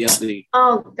quality of the.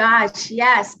 Oh gosh,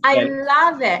 yes, I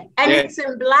love it, and it's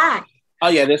in black. Oh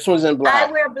yeah, this one's in black.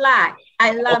 I wear black.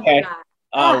 I love black.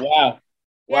 Oh wow.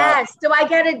 Yes. Do I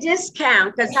get a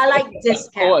discount? Because I like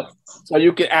discounts. So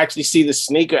you can actually see the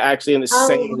sneaker actually in the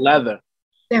same leather.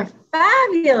 They're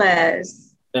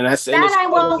fabulous. And I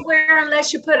won't wear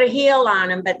unless you put a heel on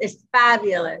them, but it's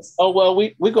fabulous. Oh, well,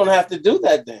 we're going to have to do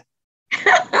that then.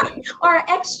 Or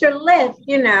extra lift,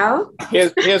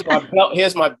 Here's my belt.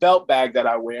 Here's my belt bag that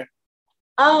I wear.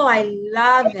 Oh, I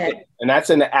love it. And that's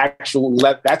in the actual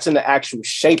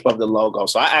shape of the logo.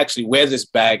 So I actually wear this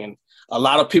bag, and a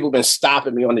lot of people have been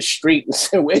stopping me on the street and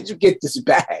saying, "Where'd you get this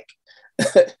bag?"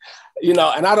 And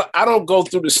I don't go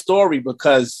through the story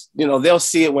because, they'll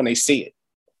see it when they see it.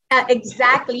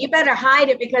 Exactly. You better hide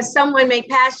it because someone may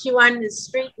pass you on the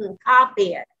street and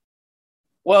copy it.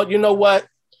 Well, you know what?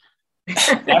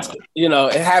 That's,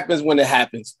 it happens when it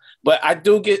happens. But I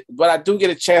do get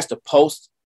a chance to post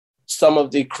some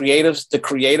of the creative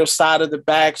side of the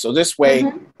bag. So this way,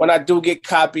 when I do get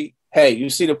copied, hey, you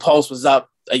see the post was up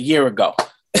a year ago,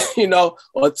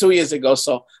 or 2 years ago.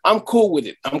 So I'm cool with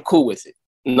it.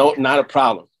 No, not a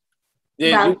problem.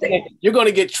 Yeah, you're going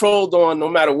to get trolled on no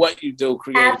matter what you do.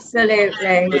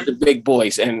 Absolutely. With the big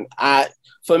boys. And I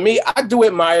do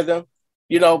admire them,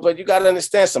 but you got to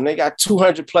understand something. They got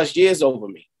 200 plus years over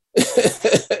me.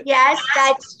 Yes,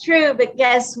 that's true. But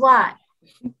guess what?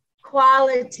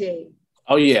 Quality.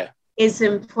 Oh, yeah. Is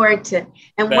important.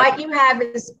 And what you have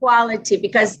is quality,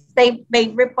 because they may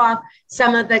rip off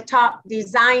some of the top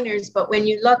designers, but when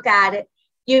you look at it,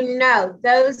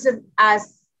 those of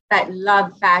us that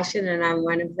love fashion, and I'm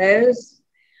one of those.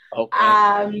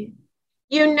 Okay.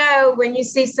 When you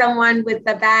see someone with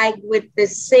the bag with the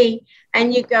C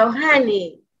and you go,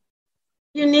 honey,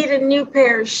 you need a new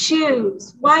pair of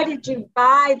shoes. Why did you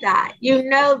buy that?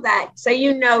 That. So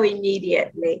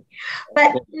immediately.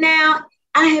 But now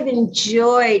I have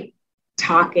enjoyed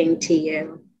talking to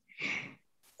you.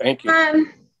 Thank you.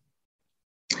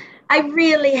 I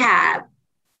really have.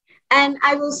 And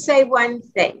I will say one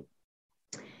thing.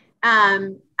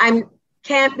 I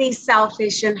can't be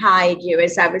selfish and hide you,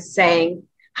 as I was saying.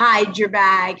 Hide your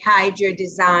bag, hide your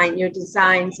design. Your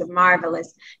designs are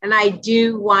marvelous. And I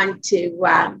do want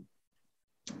to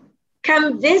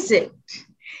come visit.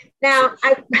 Now,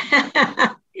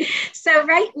 so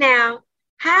right now,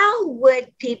 how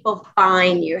would people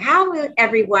find you? How would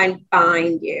everyone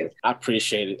find you? I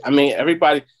appreciate it. I mean,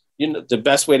 everybody, the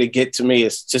best way to get to me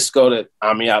is just go to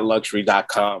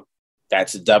AmiyatLuxury.com.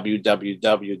 That's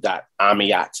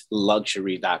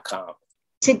www.AmiyatLuxury.com.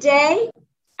 Today,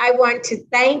 I want to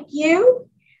thank you,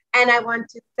 and I want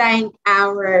to thank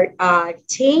our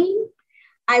team.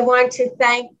 I want to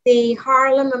thank the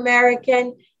Harlem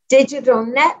American Digital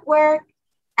Network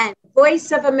and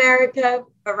Voice of America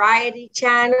Variety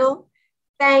Channel.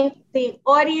 Thank the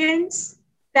audience.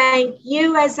 Thank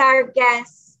you as our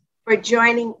guests for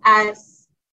joining us,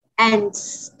 and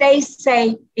stay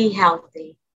safe, be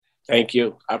healthy. Thank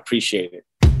you. I appreciate it.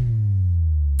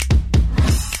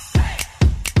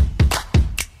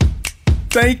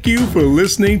 Thank you for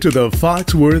listening to the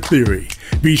Foxworth Theory.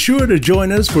 Be sure to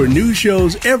join us for new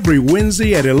shows every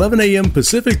Wednesday at 11 a.m.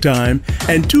 Pacific Time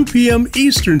and 2 p.m.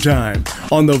 Eastern Time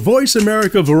on the Voice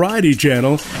America Variety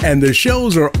Channel, and the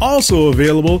shows are also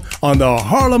available on the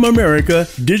Harlem America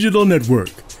Digital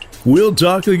Network. We'll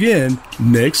talk again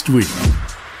next week.